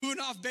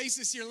off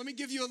basis here, let me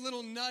give you a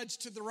little nudge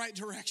to the right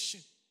direction.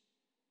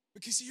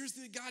 Because here's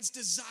God's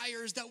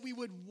desire is that we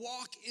would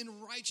walk in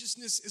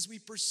righteousness as we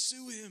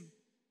pursue him.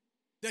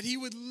 That he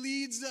would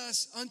lead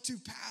us unto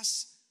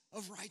paths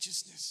of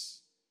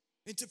righteousness,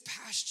 into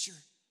pasture.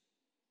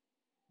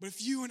 But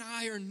if you and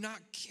I are not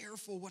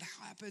careful, what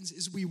happens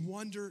is we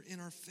wander in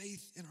our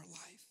faith in our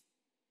life.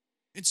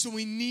 And so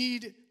we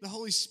need the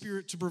Holy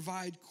Spirit to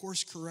provide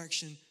course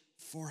correction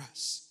for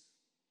us.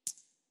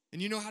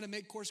 And you know how to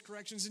make course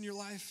corrections in your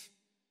life?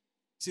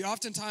 See,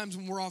 oftentimes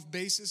when we're off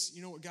basis,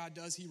 you know what God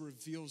does? He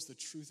reveals the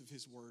truth of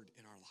his word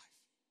in our life.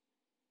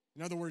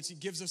 In other words, he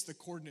gives us the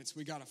coordinates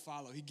we got to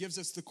follow. He gives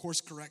us the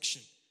course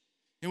correction.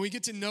 And we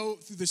get to know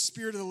through the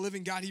Spirit of the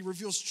living God, he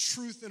reveals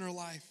truth in our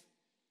life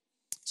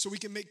so we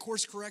can make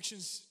course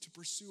corrections to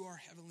pursue our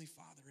Heavenly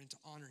Father and to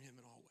honor him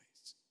in all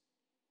ways.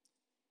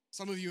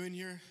 Some of you in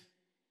here,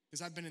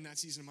 because I've been in that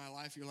season of my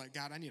life, you're like,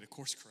 God, I need a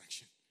course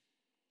correction.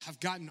 I've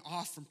gotten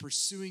off from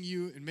pursuing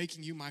you and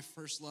making you my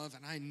first love,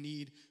 and I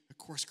need a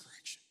course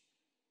correction.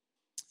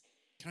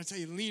 Can I tell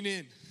you, lean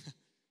in.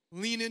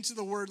 Lean into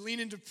the word,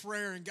 lean into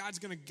prayer, and God's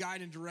going to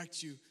guide and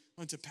direct you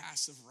unto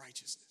paths of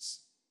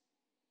righteousness.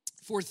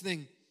 Fourth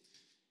thing,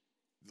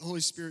 the Holy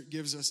Spirit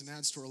gives us and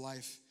adds to our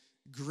life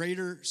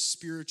greater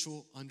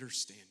spiritual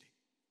understanding.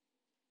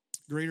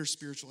 Greater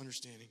spiritual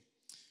understanding.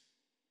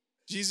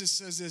 Jesus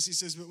says this, he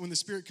says, but when the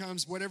Spirit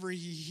comes, whatever he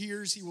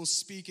hears, he will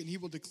speak, and he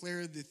will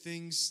declare the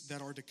things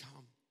that are to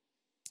come.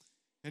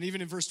 And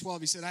even in verse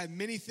 12, he said, I have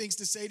many things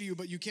to say to you,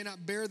 but you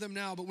cannot bear them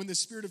now. But when the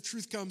Spirit of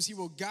truth comes, he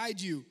will guide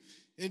you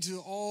into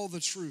all the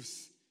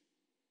truth.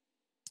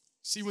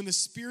 See, when the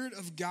Spirit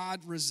of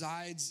God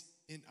resides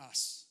in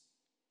us,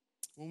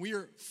 when we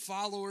are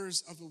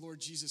followers of the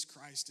Lord Jesus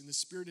Christ and the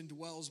Spirit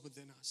indwells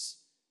within us,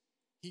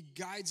 he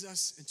guides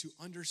us into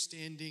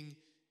understanding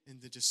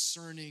and the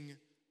discerning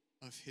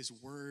of his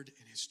word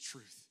and his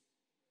truth.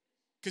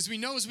 Because we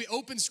know as we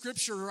open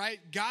scripture, right,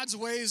 God's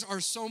ways are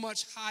so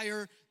much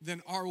higher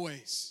than our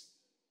ways.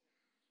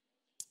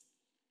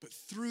 But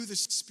through the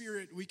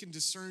Spirit, we can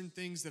discern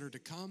things that are to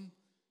come,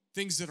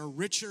 things that are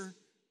richer,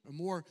 or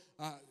more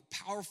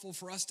powerful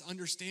for us to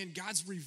understand. God's